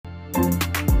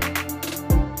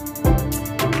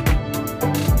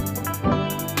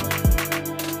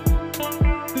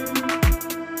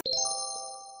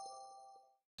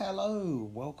Hello,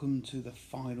 welcome to the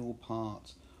final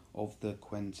part of the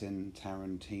Quentin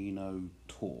Tarantino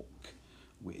talk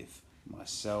with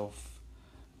myself,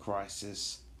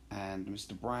 Crisis, and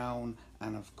Mr Browne,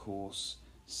 and of course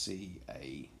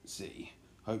Caz.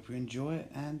 Hope you enjoy it,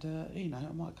 and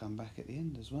I might come back at the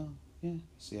end as well. Yeah,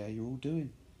 see how you're all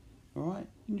doing. Alright,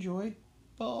 enjoy.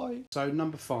 Bye. So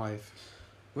number 5.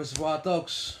 Reservoir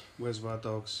Dogs. Reservoir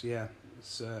Dogs, yeah.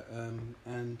 It's,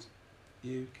 and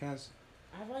you, Caz?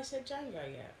 Have I said Django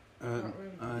yet?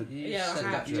 Yeah, I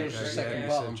have. Django,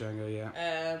 said Django,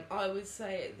 yeah. I would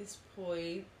say at this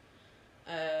point,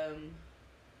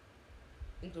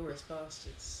 Inglourious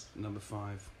Bastards. Number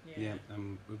 5. Yeah.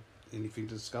 Anything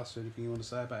to discuss? Anything you want to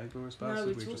say about Inglourious Bastards? No,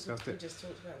 we just discussed it. We just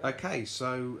talked about that. Okay,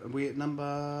 so we at number.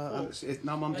 I'm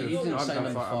doing. You didn't say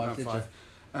number 5, did you?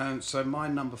 So my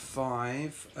number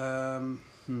 5.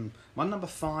 My number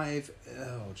 5.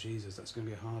 Oh Jesus, that's going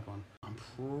to be a hard one. I'm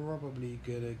probably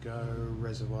gonna go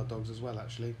Reservoir Dogs as well.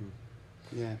 Actually,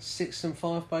 yeah. 6 and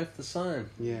 5 both the same.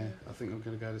 Yeah, I think I'm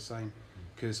gonna go the same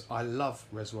because I love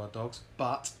Reservoir Dogs,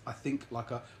 but I think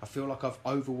I feel like I've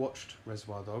overwatched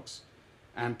Reservoir Dogs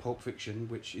and Pulp Fiction,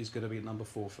 which is going to be at number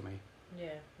 4 for me.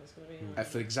 Yeah, that's going to be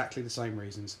for exactly the same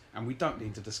reasons. And we don't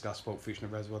need to discuss Pulp Fiction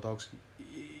and Reservoir Dogs.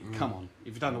 Come on,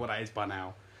 if you don't know what that is by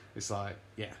now, it's like,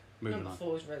 yeah, moving on. Number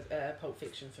 4 is Pulp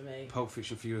Fiction for me. Pulp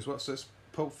Fiction for you as well. So it's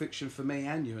Pulp Fiction for me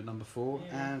and you at number 4,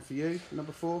 and for you,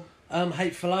 number 4.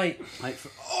 Hateful Eight.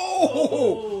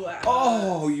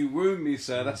 Oh, you ruined me,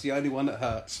 sir. That's the only one that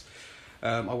hurts.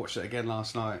 I watched it again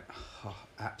last night. Oh,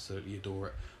 absolutely adore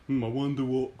it. I wonder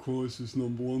what Crisis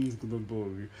number 1's gonna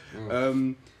be.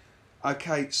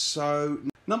 Okay, so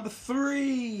number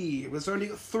 3. There's only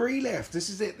got 3 left. This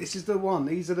is it. This is the one.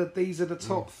 These are the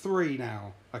top 3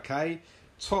 now. Okay,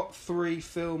 top 3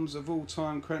 films of all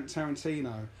time, Quentin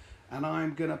Tarantino, and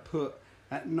I'm gonna put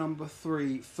at number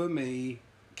 3 for me,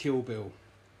 Kill Bill,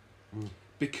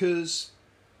 because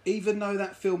even though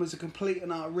that film is a complete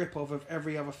and utter rip-off of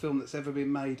every other film that's ever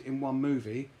been made in one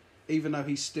movie. Even though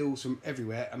he steals from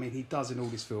everywhere, I mean, he does in all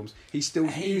his films. He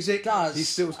steals music, he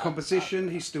steals composition,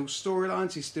 he steals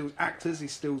storylines, he steals actors, he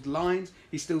steals lines,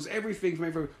 he steals everything from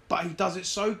everywhere. But he does it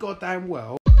so goddamn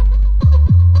well.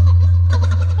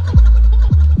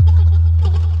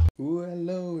 Ooh,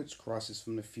 hello, it's Crisis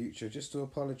from the Future. Just to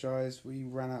apologise, we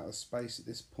ran out of space at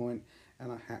this point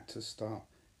and I had to start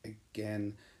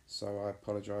again. So I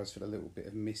apologise for the little bit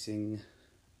of missing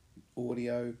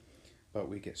audio. But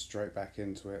we get straight back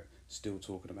into it, still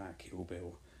talking about Kill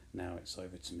Bill. Now it's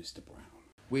over to Mr Browne.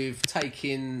 We've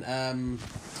taken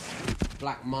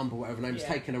Black Mamba, whatever her name is,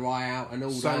 taken her eye out and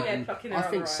all that. And I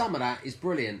think some of that is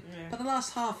brilliant. Yeah. But the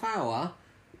last half hour,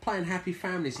 playing Happy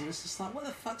Families, and it's just like, where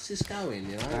the fuck's this going?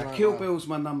 You know? Kill Bill's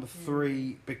my number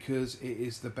 3 because it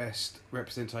is the best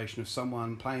representation of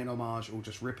someone playing homage or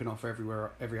just ripping off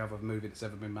every other movie that's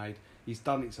ever been made. He's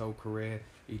done it his whole career.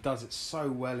 He does it so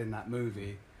well in that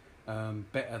movie.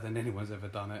 Better than anyone's ever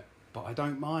done it, but I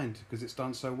don't mind because it's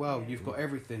done so well. You've got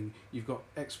everything. You've got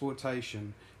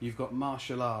exploitation, you've got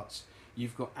martial arts,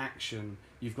 you've got action,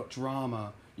 you've got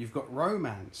drama, you've got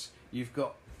romance,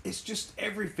 it's just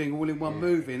everything all in one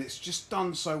movie, and it's just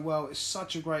done so well. It's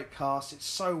such a great cast, it's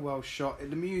so well shot,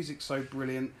 the music's so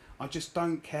brilliant. I just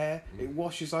don't care. It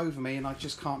washes over me and I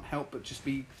just can't help but just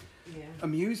be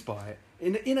amused by it.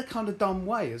 In a kind of dumb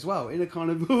way as well. In a kind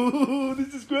of, oh,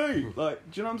 this is great. Like,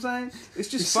 do you know what I'm saying? It's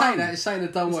just fun. It's saying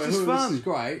a dumb way. It's just fun. This is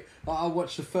great. Like, I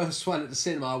watched the first one at the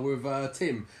cinema with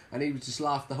Tim, and he would just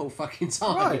laugh the whole fucking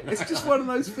time. Right, it's just one of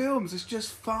those films. It's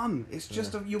just fun. It's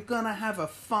just, you're going to have a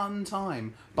fun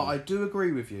time. But I do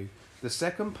agree with you. The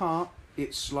second part,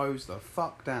 it slows the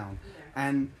fuck down.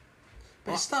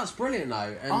 But it starts brilliant,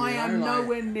 though. And, I am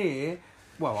nowhere near...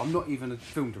 Well, I'm not even a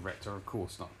film director, of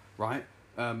course not, right?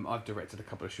 I've directed a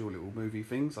couple of short little movie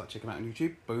things, like check them out on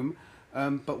YouTube, boom.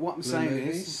 But what I'm saying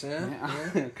is...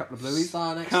 a couple of blueies.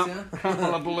 Star next year.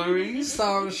 Couple of blueies.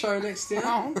 Star on the show next year.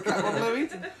 Oh, couple of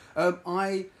blueies.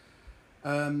 I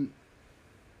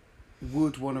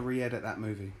would want to re-edit that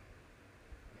movie.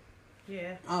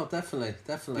 Yeah. Oh, definitely.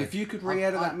 If you could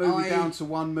re-edit that movie down to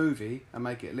one movie and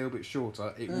make it a little bit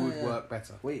shorter, it would work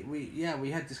better. We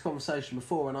had this conversation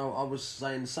before, and I was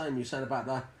saying the same. You said about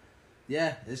the...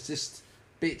 Yeah, it's just...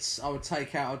 bits I would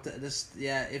take out.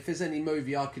 If there's any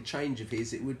movie I could change of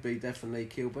his, it would be definitely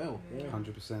Kill Bill.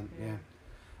 100%. Yeah.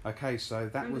 Okay, so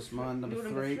that was my number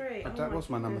 3. That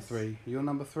was my number 3. Your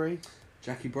number 3?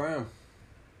 Jackie Brown.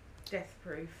 Death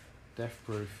Proof. Death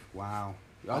Proof. Wow.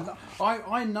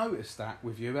 I noticed that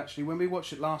with you actually when we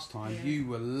watched it last time. Yeah. You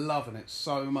were loving it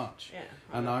so much. Yeah.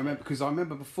 And I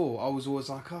remember before I was always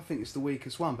like, I think it's the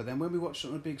weakest one. But then when we watched it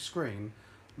on the big screen,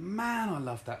 man, I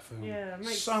love that film. Yeah, it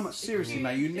makes so much. Seriously,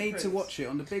 mate, you need to watch it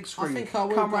on the big screen. I think I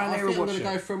will. Come round here and I'm watch going to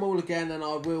it. go through them all again, and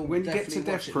I will. When you get to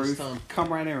definitely watch Death it this Proof, time.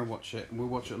 come round here and watch it, and we'll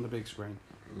watch it on the big screen.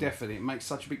 Definitely, it makes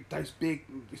such a big. Those big.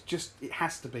 It's just. It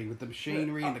has to be with the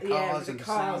machinery and the cars and the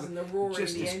cars sound. and the roaring.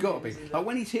 Just, the it's got to be. engines Like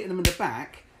when he's hitting them in the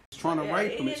back, he's trying to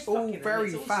rape them. It's all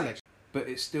very phallic, but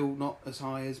it's still not as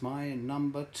high as my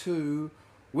number 2,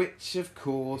 which of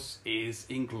course is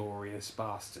Inglourious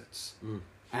Bastards,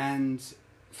 and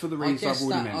for the reasons I've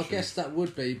already mentioned. I guess that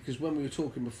would be because when we were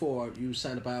talking before, you were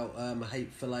saying about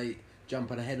Hateful Eight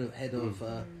jumping ahead of.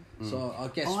 So I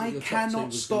guess I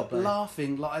cannot stop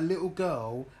laughing like a little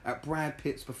girl at Brad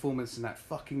Pitt's performance in that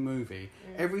fucking movie.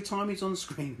 Every time he's on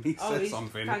screen, he says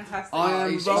something. Fantastic. I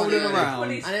am rolling around,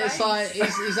 and it's like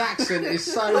his accent is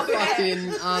so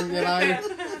fucking,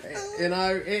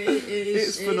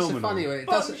 it's phenomenal. a funny way. It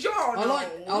doesn't. I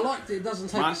like that it doesn't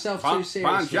take itself too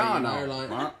seriously.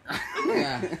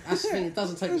 Yeah, that's the thing. It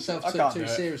doesn't take itself too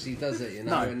seriously, does it?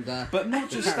 No, and but not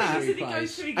just that. He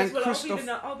goes,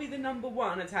 well, I'll be the number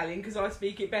 1 Italian because I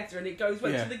speak it better, and it goes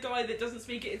to the guy that doesn't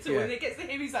speak it at all, and it gets to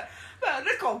him. He's like, "Well,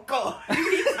 look, oh God!"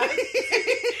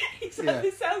 He's like,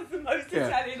 "This sounds the most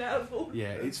Italian out of all."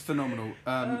 Yeah, it's phenomenal.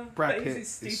 Brad Pitt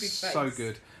is so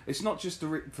good. It's not just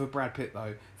for Brad Pitt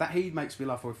though. That he makes me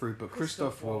laugh all through, but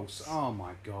Christoph Waltz. Oh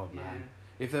my God, man!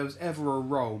 If there was ever a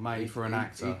role made for an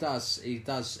actor, he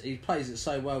does. He plays it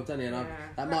so well, doesn't he? And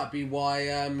that might be why.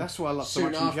 That's why I love so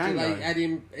soon much after in Django. they had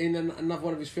him in another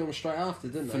one of his films straight after,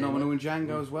 didn't they? Phenomenal in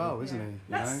Django as well, isn't he?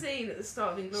 That scene at the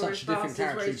start of Inglourious Such a different Bastards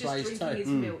where character he's he plays just drinking his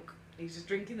milk. He's just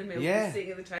drinking the milk and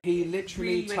sitting at the table. He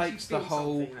literally really takes the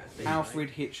whole Alfred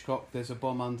like. Hitchcock, there's a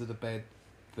bomb under the bed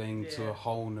thing to a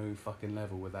whole new fucking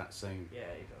level with that scene. Yeah,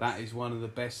 he does. That is one of the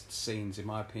best scenes, in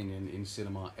my opinion, in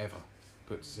cinema ever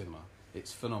put to cinema.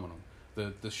 It's phenomenal.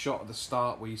 The shot at the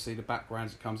start where you see the background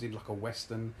as it comes in like a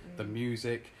western, the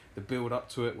music, the build up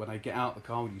to it when they get out the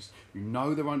car, you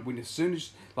know they're on. When as soon as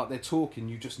like they're talking,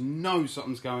 you just know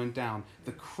something's going down.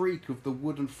 The creak of the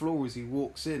wooden floor as he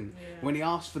walks in. When he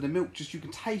asks for the milk, just you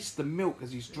can taste the milk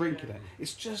as he's drinking it.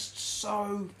 It's just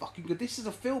so fucking good. This is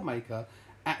a filmmaker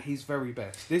at his very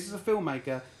best. This is a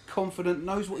filmmaker confident,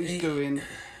 knows what he's doing.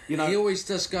 You know, he always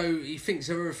does go. He thinks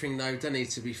of everything, though, doesn't he?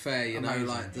 To be fair, you know,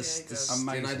 like the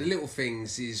the little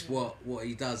things is what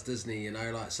he does, doesn't he? You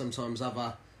know, like sometimes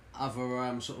other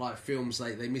sort of like films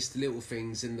they miss the little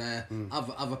things in their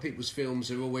other people's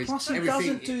films are always. Plus, he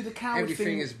doesn't do the coward everything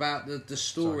thing. is about the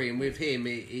story, and with him,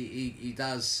 he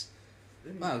does.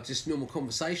 Well, just normal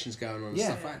conversations going on and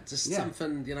stuff like that. Just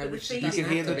something, you know, which you can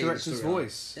hear the director's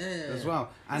voice as well.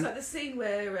 And it's like the scene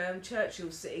where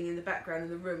Churchill's sitting in the background of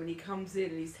the room and he comes in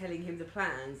and he's telling him the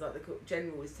plans, like the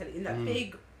general is telling in that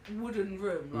big wooden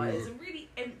room. Like it's a really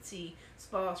empty,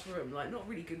 sparse room, like not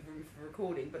really good room for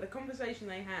recording, but the conversation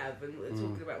they have and what they're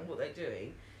talking about and what they're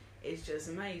doing is just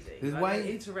amazing. Like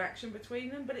the interaction between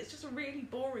them, but it's just a really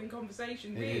boring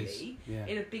conversation, really,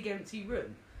 in a big empty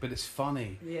room. But it's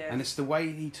funny. And it's the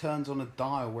way he turns on a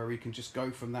dial where he can just go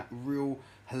from that real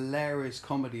hilarious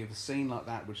comedy of a scene like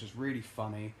that, which is really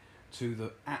funny, to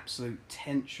the absolute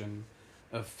tension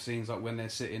of scenes like when they're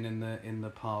sitting in the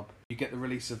pub. You get the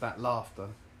release of that laughter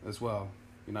as well,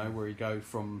 you know, where you go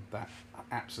from that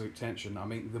absolute tension. I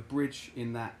mean, the bridge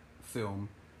in that film,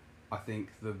 I think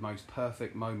the most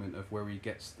perfect moment of where he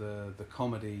gets the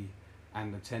comedy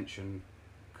and the tension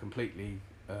completely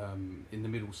in the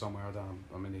middle somewhere.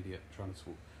 I'm an idiot trying to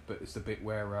talk, but it's the bit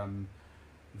where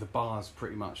the bar's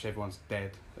pretty much everyone's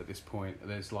dead at this point.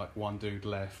 There's like one dude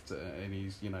left, and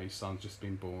he's, you know, his son's just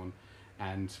been born,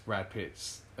 and Brad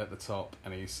Pitt's at the top,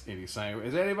 and he's saying,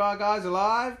 "Is any of our guys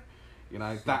alive?" You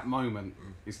know, that moment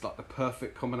is like the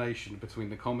perfect combination between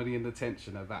the comedy and the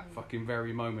tension of that fucking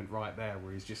very moment right there,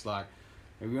 where he's just like,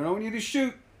 "We don't want you to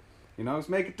shoot. You know, let's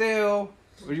make a deal.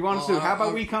 What do you want us to do? How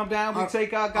about we come down, we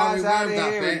take our guys out of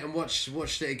here." Bit and watched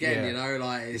it again, you know,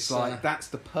 like it's like that's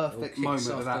the perfect moment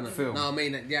of that film. No, I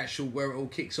mean the actual where it all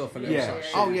kicks off and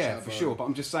for sure. But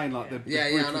I'm just saying, like the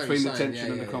bridge between the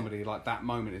tension and the comedy, like that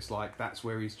moment, it's like that's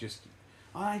where he's just.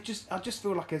 I just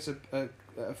feel like as a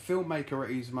filmmaker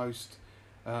at his most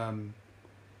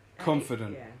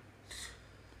confident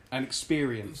and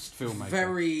experienced filmmaker.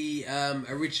 Very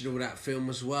original, that film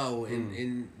as well.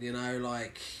 In you know,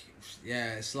 like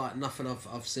it's like nothing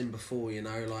I've seen before, you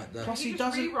know, like the... Plus he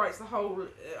just rewrites the whole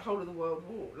of the World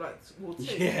War, like War Two.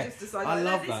 Yeah, he just decides, I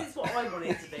love that. This is what I want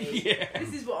it to be.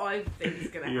 This is what I think is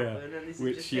going to happen, and this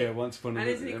is just it. Once upon and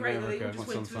isn't it great that they all America, just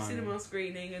went to a cinema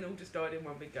screening and all just died in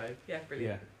one big go? Yeah,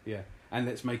 brilliant. Yeah. And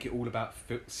let's make it all about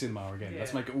cinema again.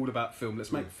 Let's make it all about film.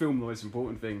 Let's make film the most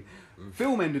important thing.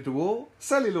 Film ended the war.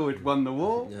 Celluloid won the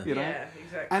war. You know. Yeah,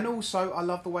 exactly. And also, I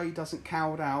love the way he doesn't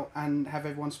cow it out and have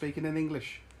everyone speaking in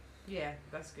English. Yeah,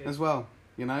 that's good. As well,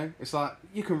 you know, it's like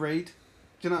you can read. Do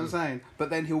you know what I'm saying? But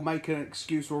then he'll make an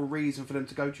excuse or a reason for them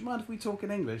to go. Do you mind if we talk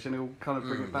in English? And he'll kind of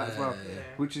bring it back as well,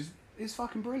 which is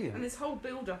fucking brilliant. And this whole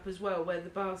build-up as well, where the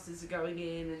bastards are going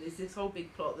in, and there's this whole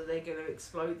big plot that they're going to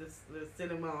explode the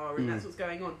cinema, and that's what's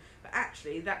going on. But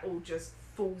actually, that all just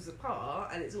falls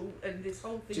apart, and it's all this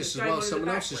whole thing. Just as well, going on someone in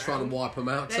the else is trying to wipe them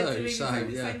out too. Doing So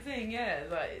the same thing, it's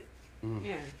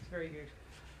very good.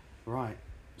 Right.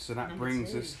 So that Number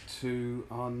brings 2. us to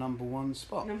our number 1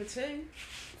 spot. Number 2.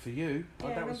 For you?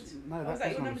 Yeah, that was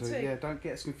your number 2. Yeah, don't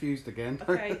get us confused again.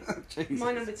 Okay.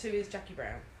 My number 2 is Jackie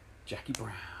Brown. Jackie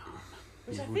Brown.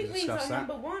 Which I think means our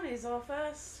number 1 is our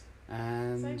first.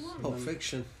 And same one. Pulp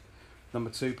Fiction.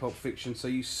 Number 2, Pulp Fiction. So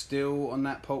you still on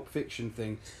that Pulp Fiction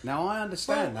thing? Now I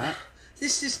understand that.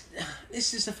 This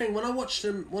is the thing. When I watched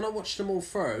them all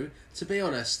through, to be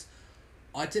honest,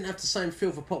 I didn't have the same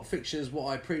feel for Pulp Fiction as what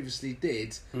I previously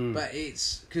did, but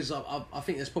it's because I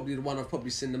think that's probably the one I've probably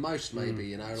seen the most, maybe,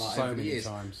 you know, like so over the many years.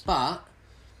 times. But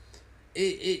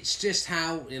it's just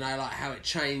how, you know, like how it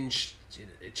changed.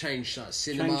 It changed like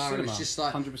cinema, and it's just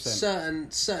like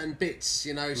 100%. certain bits,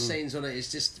 you know, scenes on it.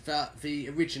 It's just about the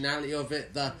originality of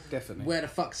it. Definitely. Where the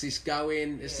fuck's this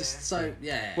going? It's just so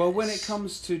Well, when it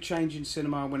comes to changing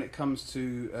cinema, when it comes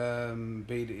to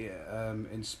be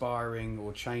inspiring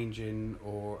or changing,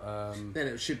 or then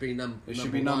it should be number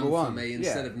one for me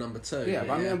instead of number 2. Yeah,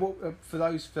 but I mean, for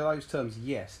those terms,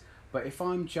 yes. But if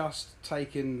I'm just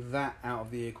taking that out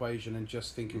of the equation and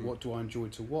just thinking, what do I enjoy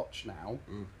to watch now?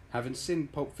 Having seen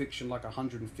Pulp Fiction like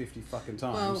 150 fucking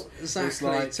times. Well, exactly. It's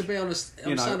like, to be honest,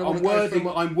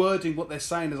 I'm wording what they're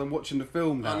saying as I'm watching the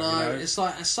film now. I know. You know? It's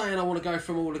like saying I want to go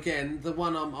from all again. The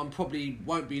one I'm probably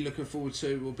won't be looking forward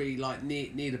to will be like near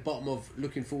the bottom of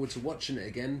looking forward to watching it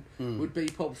again. Would be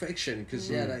Pulp Fiction, because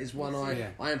that is one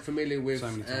I am familiar with,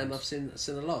 and I've seen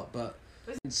a lot. But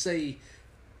you can see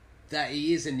that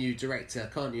he is a new director,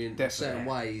 can't you? In certain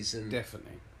ways, and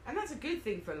definitely. And that's a good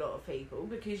thing for a lot of people,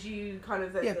 because you kind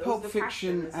of Pulp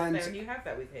Fiction and you have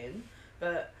that with him.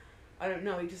 But I don't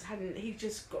know, he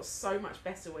just got so much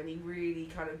better when he really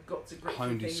kind of got to grips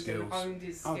with things and honed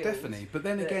his skills. Oh, definitely. But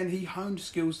then again, he honed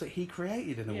skills that he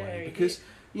created in a way, because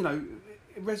you know,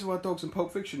 Reservoir Dogs and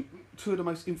Pulp Fiction, 2 of the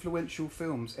most influential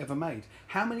films ever made.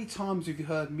 How many times have you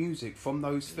heard music from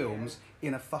those films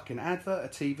in a fucking advert, a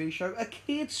TV show, a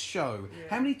kids show?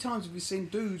 How many times have you seen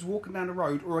dudes walking down the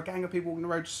road, or a gang of people walking the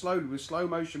road slowly with slow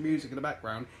motion music in the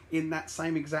background in that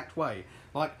same exact way?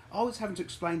 Like, I was having to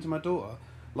explain to my daughter,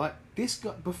 like, this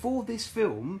guy, before this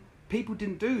film, people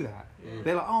didn't do that.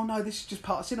 They're like, oh no, this is just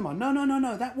part of cinema.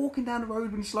 No, that walking down the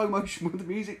road in slow motion with the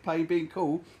music playing being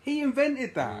cool, he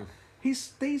invented that.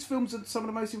 These films are some of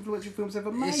the most influential films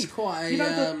ever made. It's quite a, you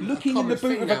know, looking in the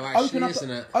boot of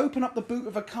a open up the boot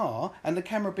of a car, and the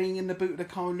camera being in the boot of the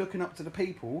car and looking up to the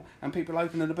people, and people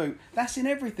opening the boot. That's in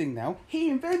everything now.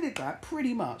 He invented that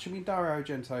pretty much. I mean, Dario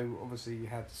Argento obviously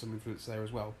had some influence there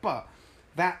as well, but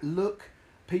that look,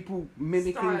 people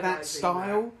mimicking that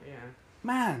style,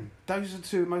 man, those are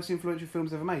 2 of the most influential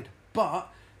films ever made. But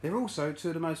they're also 2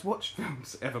 of the most watched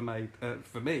films ever made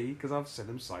for me, because I've seen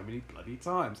them so many bloody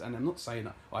times. And I'm not saying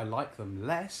I like them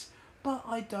less, but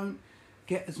I don't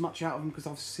get as much out of them because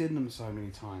I've seen them so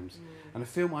many times. And a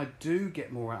film I do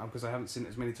get more out of, because I haven't seen it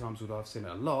as many times, although I've seen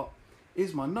it a lot,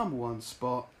 is my number 1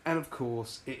 spot. And of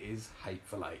course, it is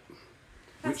Hateful Eight,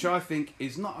 which I think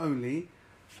is not only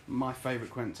my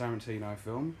favourite Quentin Tarantino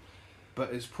film,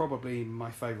 but is probably my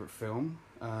favourite film,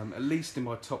 at least in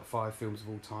my top 5 films of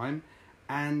all time.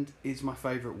 And is my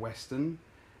favourite Western,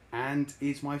 and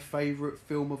is my favourite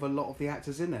film of a lot of the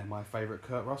actors in there. My favourite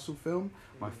Kurt Russell film,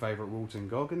 my favourite Walton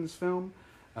Goggins film.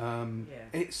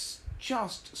 It's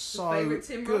just so favourite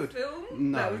Tim good. Roth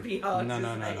film? No, that would be hard no, to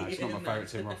no, say. no, it's not my favourite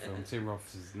Tim Roth film. Tim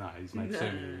Roth is he's made so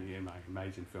many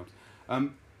amazing films.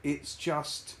 It's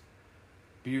just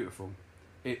beautiful.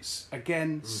 It's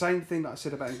again same thing that I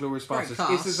said about Inglourious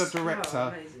Basterds. This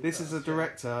is a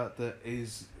director. That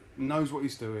knows what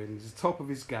he's doing. He's the top of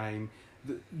his game.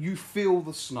 You feel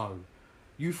the snow.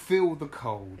 You feel the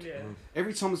cold.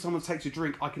 Every time someone takes a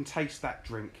drink, I can taste that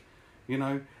drink. You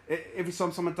know, every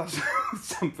time someone does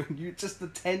something, just the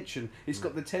tension. It's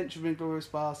got the tension of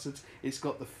Inglourious Bastards. It's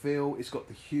got the feel. It's got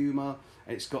the humour.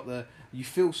 It's got you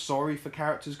feel sorry for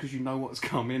characters because you know what's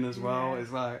coming as well. It's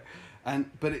like,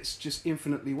 but it's just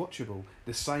infinitely watchable.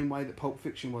 The same way that Pulp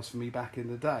Fiction was for me back in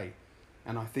the day.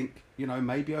 And I think, you know,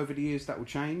 maybe over the years that will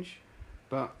change.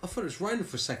 But I thought it was raining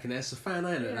for a second there. It's a fan,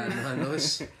 ain't it? Yeah.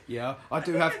 Nice. Yeah, I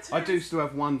do still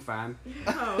have one fan.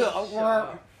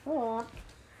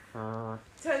 Oh,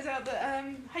 turns out that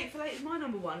Hateful Eight is my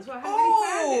number one as well. I haven't really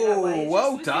planned it that way.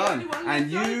 Well done.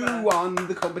 And you won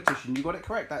the competition. You got it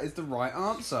correct. That is the right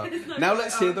answer. Now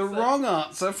let's hear the wrong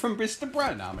answer from Mr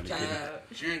Browne. No, I'm only kidding.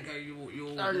 Django,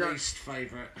 your least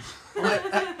favourite.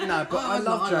 No, but I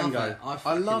love Django.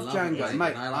 I love Django,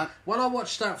 mate. When I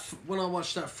watched that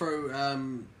through,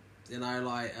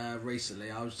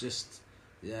 recently, I was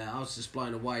just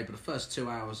blown away. But the first 2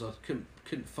 hours, I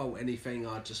couldn't fault anything.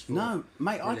 I just thought, no,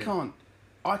 mate, brilliant.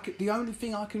 I can't. The only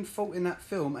thing I can fault in that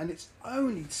film, and it's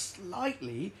only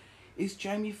slightly, is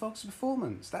Jamie Foxx's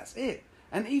performance. That's it,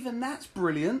 and even that's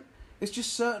brilliant. It's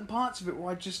just certain parts of it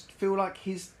where I just feel like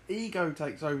his ego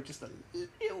takes over just a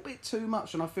little bit too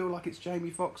much, and I feel like it's Jamie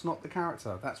Foxx, not the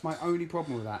character. That's my only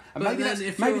problem with that. And maybe that's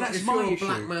my issue.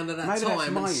 Black man at that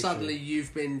time, and suddenly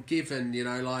you've been given,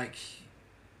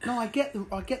 No, I get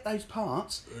those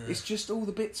parts. Yeah. It's just all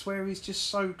the bits where he's just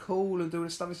so cool and doing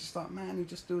stuff. It's just like, man, you're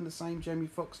just doing the same Jamie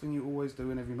Foxx thing you always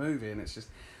do in every movie, and it's just,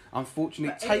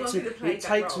 unfortunately, it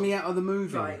takes me out of the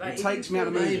movie. Right, like, it takes me out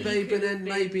of the movie.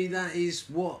 Maybe that is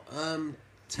what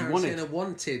Tarantino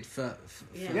wanted for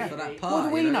that part. What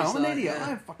do we know? I'm an idiot. I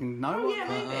don't fucking know. Oh, yeah,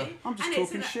 maybe. I'm just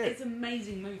talking shit. It's an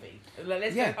amazing movie.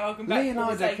 Let's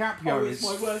Leonardo DiCaprio is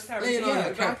my worst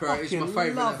Leonardo DiCaprio is my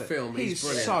favourite film. He's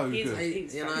brilliant. So good.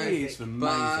 He's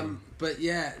amazing. But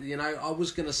yeah, I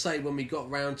was going to say when we got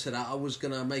round to that, I was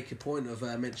going to make a point of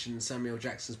mentioning Samuel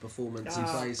Jackson's performance. He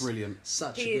plays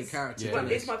such a good character. Yeah.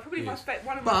 It's probably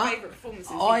one of my favourite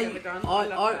performances he's ever done.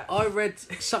 I read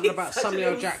something about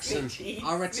Samuel Jackson.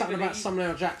 I read something about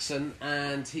Samuel Jackson,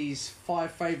 and his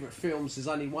 5 favourite films. There's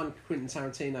only one Quentin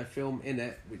Tarantino film in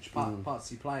it. Which parts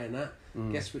he play in that?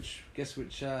 Guess which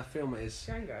film it is?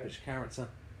 Django. Which character?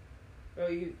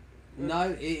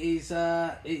 No, it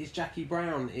is Jackie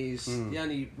Brown. Is the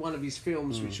only one of his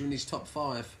films which are in his top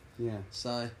 5. Yeah.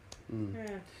 So.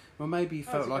 Yeah. Well, maybe he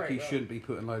felt like he shouldn't be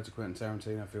putting loads of Quentin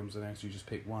Tarantino films and actually just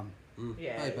pick one.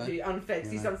 Yeah, unfair.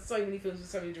 He's done so many films with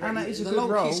so many directors. And that is a The good Long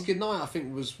role. Kiss Goodnight, I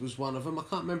think, was one of them. I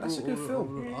can't remember. That's a good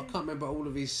film. I can't remember all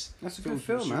of his. That's a films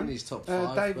good film, man. In his top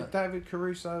 5. David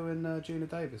Caruso and Gina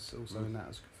Davis also in that.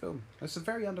 It's a good film. It's a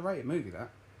very underrated movie. That.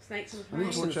 Snakes on the I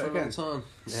need to watch it again. Time.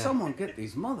 Yeah. Someone get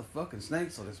these motherfucking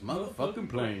snakes on this motherfucking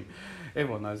plane.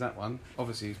 Everyone knows that one.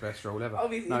 Obviously, his best role ever.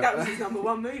 Obviously, that was his number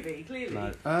 1 movie. Clearly.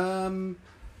 No.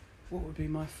 What would be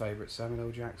my favourite Samuel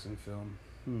L. Jackson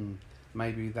film?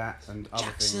 Maybe that and other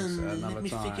things at another let me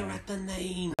time. figure out the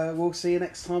name. We'll see you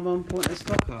next time on Pointless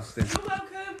Podcasting. You're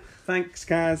welcome. Thanks,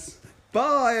 Caz.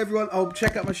 Bye, everyone.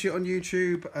 Check out my shit on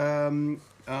YouTube.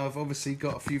 I've obviously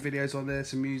got a few videos on there,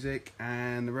 some music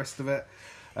and the rest of it.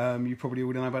 You probably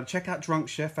already know about it. Check out Drunk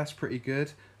Chef. That's pretty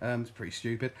good. It's pretty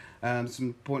stupid.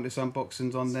 Some pointless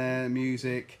unboxings on there,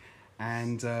 music,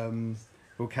 and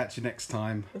we'll catch you next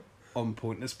time on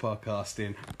Pointless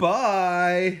Podcasting.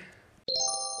 Bye.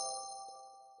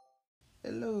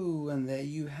 Hello, and there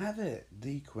you have it.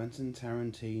 The Quentin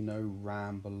Tarantino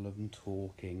ramble and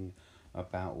talking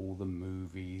about all the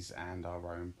movies and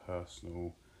our own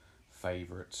personal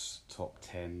favourites, top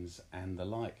 10s and the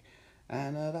like.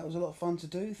 And that was a lot of fun to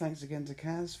do. Thanks again to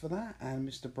Caz for that and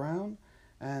Mr Browne.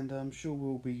 And I'm sure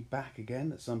we'll be back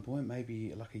again at some point,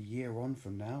 maybe like a year on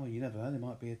from now. You never know, there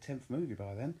might be a 10th movie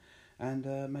by then.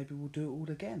 And maybe we'll do it all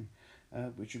again,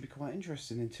 which would be quite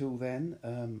interesting. Until then,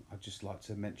 I'd just like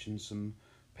to mention some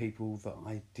people that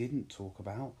I didn't talk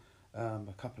about.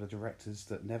 A couple of directors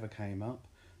that never came up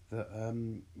that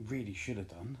really should have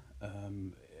done,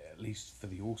 at least for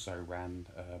the also ran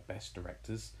best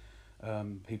directors.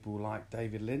 People like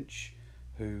David Lynch,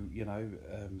 who,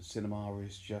 cinema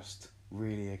is just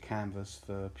really a canvas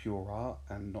for pure art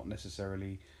and not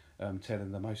necessarily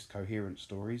telling the most coherent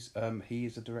stories. He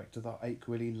is a director that I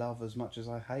equally love as much as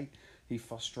I hate. He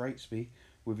frustrates me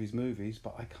with his movies,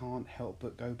 but I can't help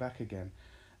but go back again.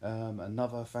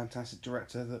 Another fantastic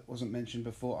director that wasn't mentioned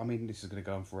before. I mean, this is going to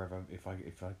go on forever if I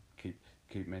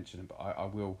keep mentioning, but I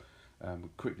will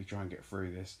quickly try and get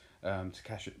through this.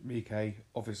 Takashi Miike,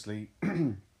 obviously,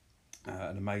 an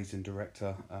amazing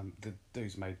director. The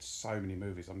dude's made so many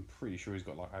movies. I'm pretty sure he's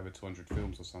got like over 200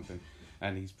 films or something,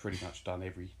 and he's pretty much done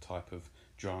every type of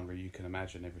genre you can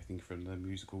imagine. Everything from the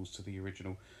musicals to the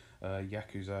original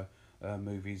Yakuza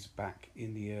movies back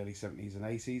in the early 70s and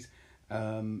 80s.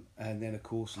 And then, of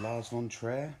course, Lars von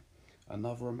Trier,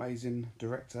 another amazing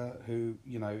director who,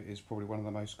 you know, is probably one of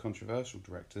the most controversial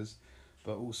directors,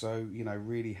 but also, you know,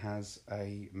 really has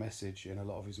a message in a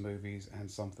lot of his movies and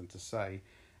something to say.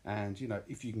 And, you know,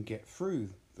 if you can get through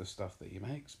the stuff that he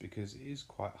makes, because it is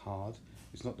quite hard,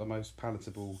 it's not the most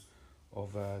palatable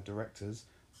of directors,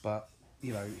 but,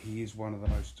 you know, he is one of the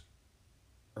most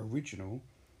original,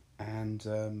 and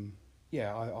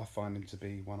I find him to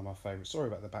be one of my favourites. Sorry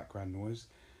about the background noise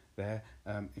there.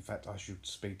 In fact, I should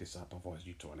speed this up, otherwise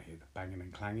you don't want to hear the banging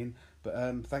and clanging.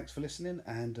 But thanks for listening,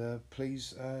 and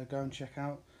please go and check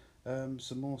out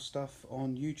some more stuff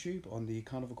on YouTube, on the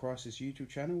Carnival Crisis YouTube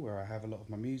channel, where I have a lot of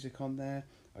my music on there.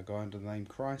 I go under the name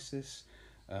Crisis.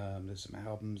 There's some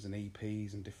albums and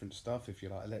EPs and different stuff. If you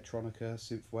like electronica,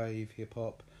 synthwave,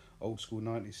 hip-hop, old school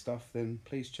 90s stuff, then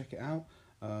please check it out.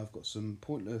 I've got some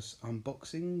pointless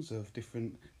unboxings of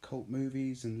different cult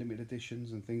movies and limited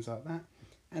editions and things like that,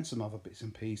 and some other bits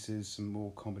and pieces, some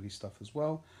more comedy stuff as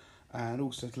well. And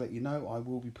also to let you know, I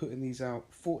will be putting these out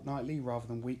fortnightly rather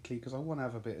than weekly, because I want to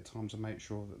have a bit of time to make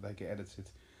sure that they get edited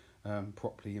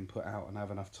properly and put out, and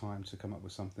have enough time to come up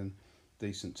with something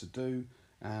decent to do,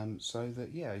 so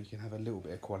that, yeah, you can have a little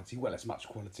bit of quality, well, as much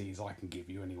quality as I can give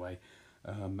you anyway.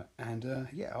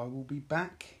 I will be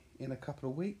back in a couple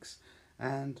of weeks,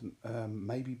 and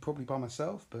probably by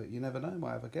myself, but you never know,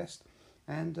 might have a guest,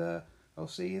 and I'll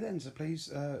see you then. So please,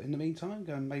 in the meantime,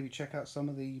 go and maybe check out some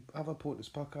of the other Pointless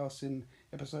Podcasting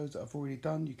episodes that I've already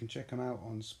done. You can check them out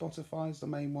on Spotify, is the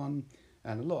main one,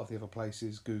 and a lot of the other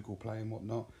places, Google Play and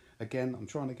whatnot. Again, I'm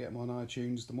trying to get them on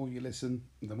iTunes. The more you listen,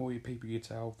 the more people you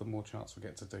tell, the more chance we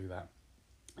get to do that.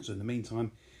 So in the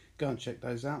meantime, go and check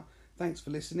those out. Thanks for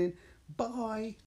listening. Bye.